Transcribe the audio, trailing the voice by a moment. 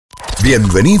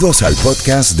Bienvenidos al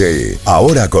podcast de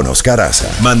Ahora con Oscar Acha.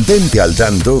 Mantente al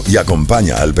tanto y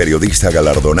acompaña al periodista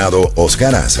galardonado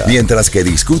Oscar Acha mientras que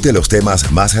discute los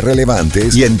temas más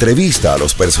relevantes y entrevista a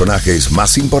los personajes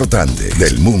más importantes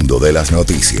del mundo de las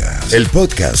noticias. El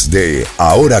podcast de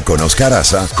Ahora con Oscar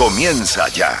Acha comienza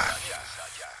ya.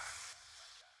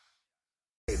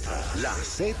 La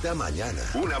Z Mañana.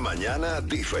 Una mañana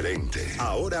diferente.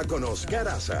 Ahora con Oscar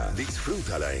Acha.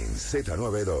 Disfrútala en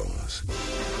Z92.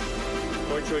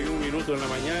 8:01 en la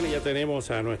mañana y ya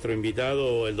tenemos a nuestro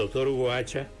invitado, el doctor Hugo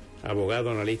Acha, abogado,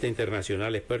 analista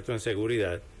internacional, experto en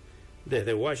seguridad,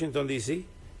 desde Washington, D.C.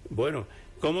 Bueno,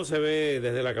 ¿cómo se ve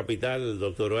desde la capital,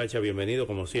 doctor Acha? Bienvenido,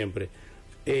 como siempre.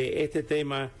 Este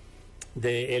tema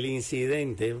del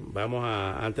incidente,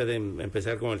 antes de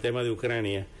empezar con el tema de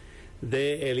Ucrania,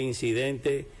 del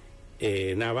incidente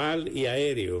naval y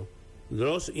aéreo,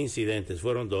 los incidentes,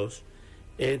 fueron dos,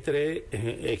 entre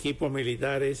equipos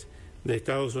militares de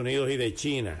Estados Unidos y de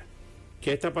China.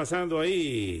 ¿Qué está pasando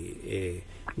ahí?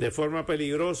 De forma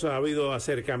peligrosa ha habido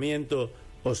acercamiento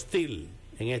hostil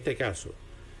en este caso.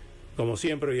 Como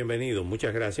siempre, bienvenido.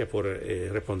 Muchas gracias por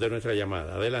responder nuestra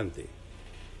llamada. Adelante.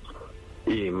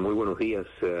 Muy buenos días,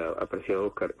 apreciado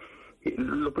Oscar.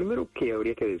 Lo primero que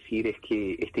habría que decir es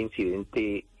que este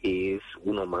incidente es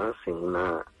uno más en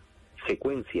una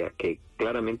secuencia que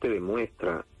claramente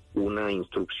demuestra una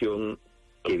instrucción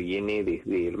que viene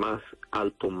desde el más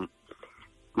alto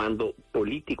mando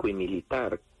político y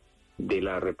militar de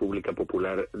la República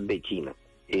Popular de China.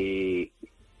 El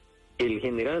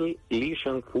general Li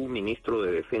Shangfu, ministro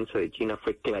de Defensa de China,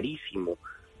 fue clarísimo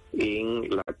en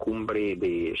la cumbre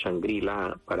de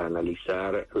Shangri-La para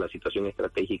analizar la situación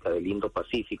estratégica del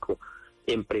Indo-Pacífico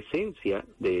en presencia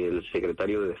del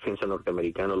secretario de Defensa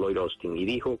norteamericano Lloyd Austin, y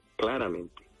dijo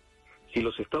claramente: si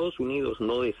los Estados Unidos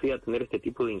no desea tener este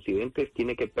tipo de incidentes,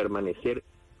 tiene que permanecer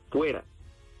fuera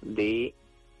de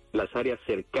las áreas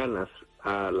cercanas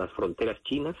a las fronteras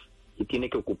chinas y tiene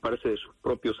que ocuparse de sus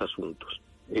propios asuntos.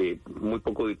 Muy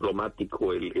poco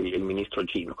diplomático el ministro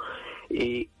chino.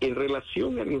 En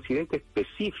relación al incidente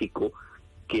específico,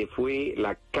 que fue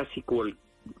la casi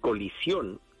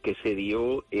colisión que se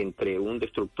dio entre un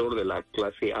destructor de la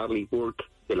clase Arleigh Burke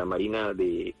de la Marina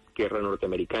de Guerra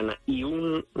norteamericana y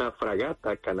una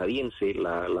fragata canadiense,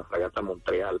 la fragata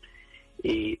Montreal,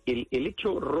 el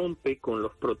hecho rompe con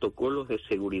los protocolos de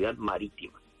seguridad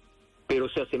marítima, pero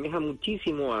se asemeja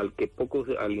muchísimo al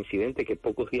incidente que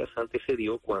pocos días antes se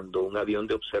dio cuando un avión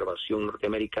de observación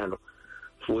norteamericano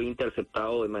fue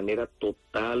interceptado de manera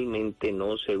totalmente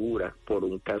no segura por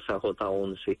un caza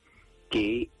J-11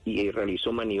 que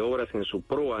realizó maniobras en su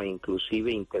proa,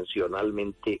 inclusive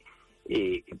intencionalmente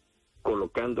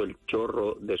colocando el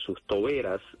chorro de sus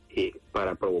toberas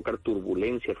para provocar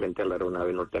turbulencia frente a la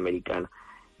aeronave norteamericana.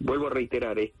 Vuelvo a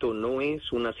reiterar, esto no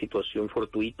es una situación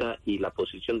fortuita y la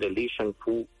posición de Li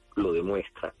Shangfu lo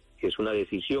demuestra. Es una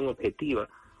decisión objetiva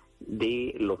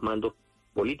de los mandos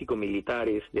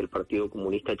político-militares del Partido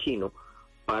Comunista Chino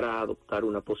para adoptar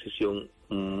una posición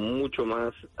mucho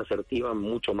más asertiva,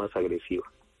 mucho más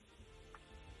agresiva.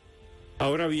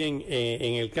 Ahora bien,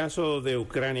 en el caso de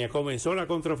Ucrania, ¿comenzó la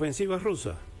contraofensiva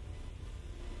rusa?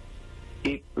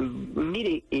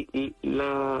 Mire,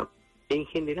 en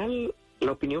general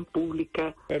la opinión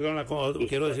pública... Perdón,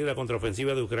 quiero decir la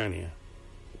contraofensiva de Ucrania.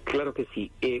 Claro que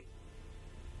sí.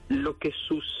 Lo que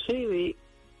sucede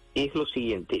es lo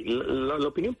siguiente. La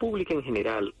opinión pública en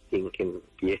general, y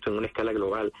esto en una escala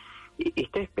global,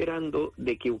 está esperando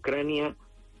de que Ucrania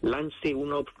lance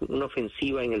una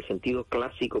ofensiva en el sentido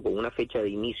clásico, con una fecha de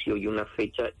inicio y una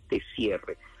fecha de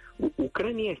cierre.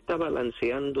 Ucrania está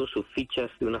balanceando sus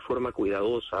fichas de una forma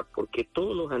cuidadosa porque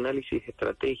todos los análisis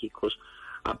estratégicos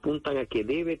apuntan a que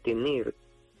debe tener,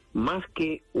 más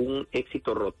que un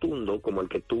éxito rotundo como el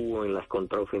que tuvo en las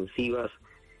contraofensivas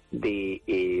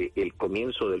de el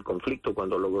comienzo del conflicto,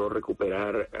 cuando logró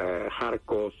recuperar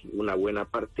Kharkov, una buena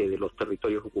parte de los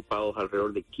territorios ocupados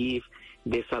alrededor de Kiev,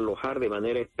 desalojar de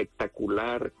manera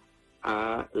espectacular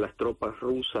a las tropas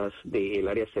rusas del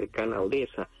área cercana a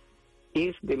Odessa,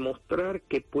 es demostrar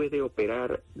que puede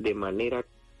operar de manera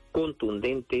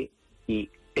contundente y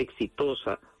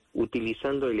exitosa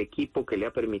utilizando el equipo que le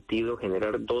ha permitido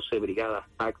generar 12 brigadas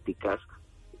tácticas,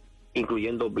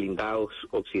 incluyendo blindados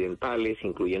occidentales,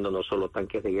 incluyendo no solo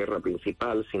tanques de guerra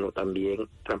principal, sino también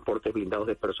transportes blindados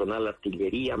de personal,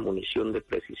 artillería, munición de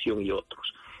precisión y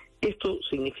otros. Esto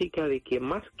significa de que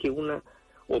más que una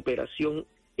operación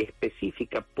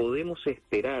específica, podemos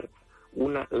esperar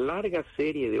una larga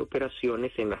serie de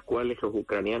operaciones en las cuales los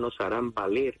ucranianos harán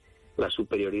valer la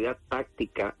superioridad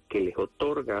táctica que les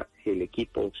otorga el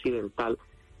equipo occidental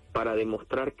para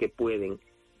demostrar que pueden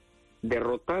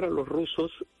derrotar a los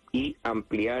rusos y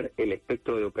ampliar el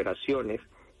espectro de operaciones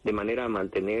de manera a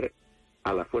mantener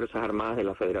a las Fuerzas Armadas de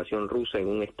la Federación Rusa en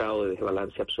un estado de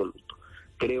desbalance absoluto.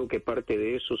 Creo que parte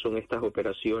de eso son estas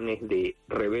operaciones de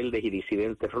rebeldes y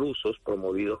disidentes rusos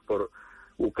promovidos por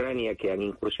Ucrania que han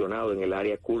incursionado en el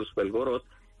área Kursk-Belgorod.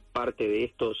 Parte de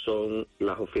esto son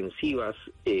las ofensivas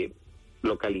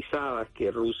localizadas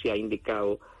que Rusia ha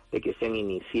indicado de que se han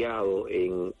iniciado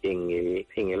en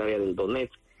el área del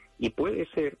Donetsk, y puede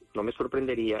ser, no me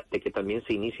sorprendería, de que también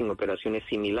se inicien operaciones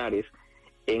similares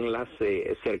en las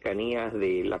cercanías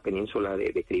de la península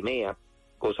de Crimea,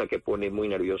 cosa que pone muy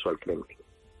nervioso al Kremlin.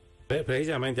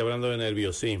 Precisamente hablando de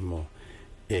nerviosismo,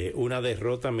 una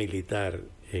derrota militar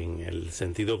en el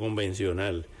sentido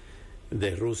convencional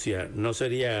de Rusia no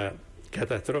sería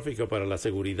catastrófico para la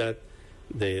seguridad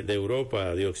de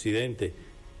Europa, de Occidente,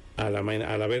 al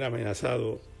haber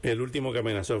amenazado, el último que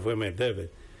amenazó fue Medvedev,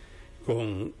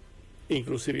 con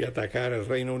inclusive atacar al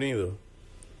Reino Unido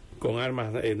con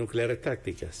armas nucleares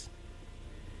tácticas.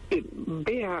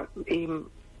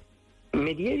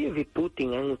 Medvedev y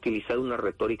Putin han utilizado una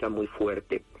retórica muy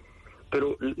fuerte,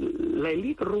 pero la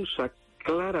élite rusa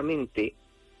claramente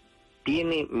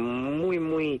tiene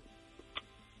muy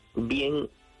bien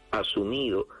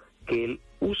asumido que el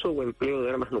uso o empleo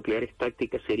de armas nucleares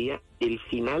tácticas sería el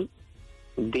final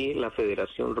de la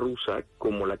Federación Rusa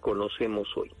como la conocemos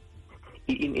hoy.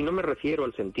 Y no me refiero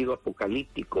al sentido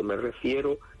apocalíptico, me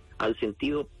refiero al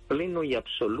sentido pleno y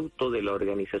absoluto de la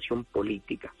organización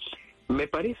política. Me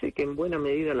parece que en buena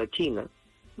medida la China,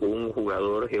 un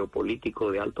jugador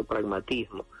geopolítico de alto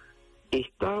pragmatismo,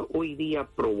 está hoy día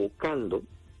provocando,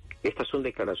 estas son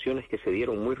declaraciones que se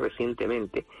dieron muy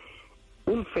recientemente,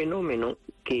 un fenómeno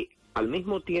que al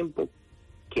mismo tiempo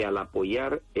que al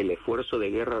apoyar el esfuerzo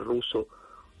de guerra ruso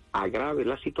agrave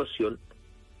la situación,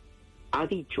 ha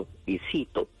dicho, y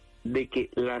cito, de que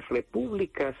las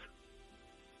repúblicas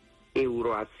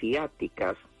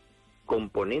euroasiáticas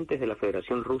componentes de la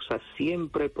Federación Rusa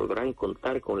siempre podrán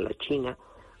contar con la China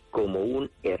como un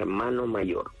hermano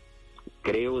mayor.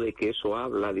 Creo de que eso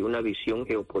habla de una visión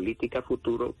geopolítica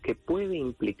futuro que puede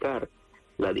implicar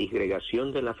la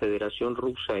disgregación de la Federación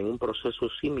Rusa en un proceso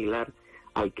similar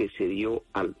al que se dio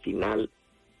al final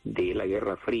de la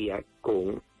Guerra Fría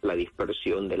con la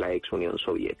dispersión de la ex Unión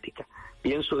Soviética.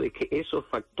 Pienso de que esos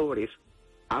factores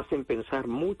hacen pensar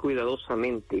muy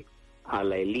cuidadosamente a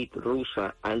la élite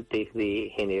rusa antes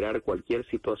de generar cualquier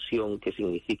situación que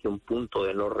signifique un punto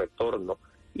de no retorno,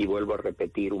 y vuelvo a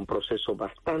repetir, un proceso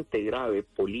bastante grave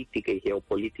política y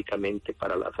geopolíticamente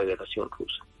para la Federación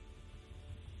Rusa.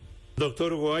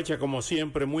 Doctor Hugo Acha, como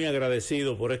siempre, muy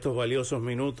agradecido por estos valiosos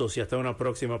minutos y hasta una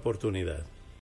próxima oportunidad.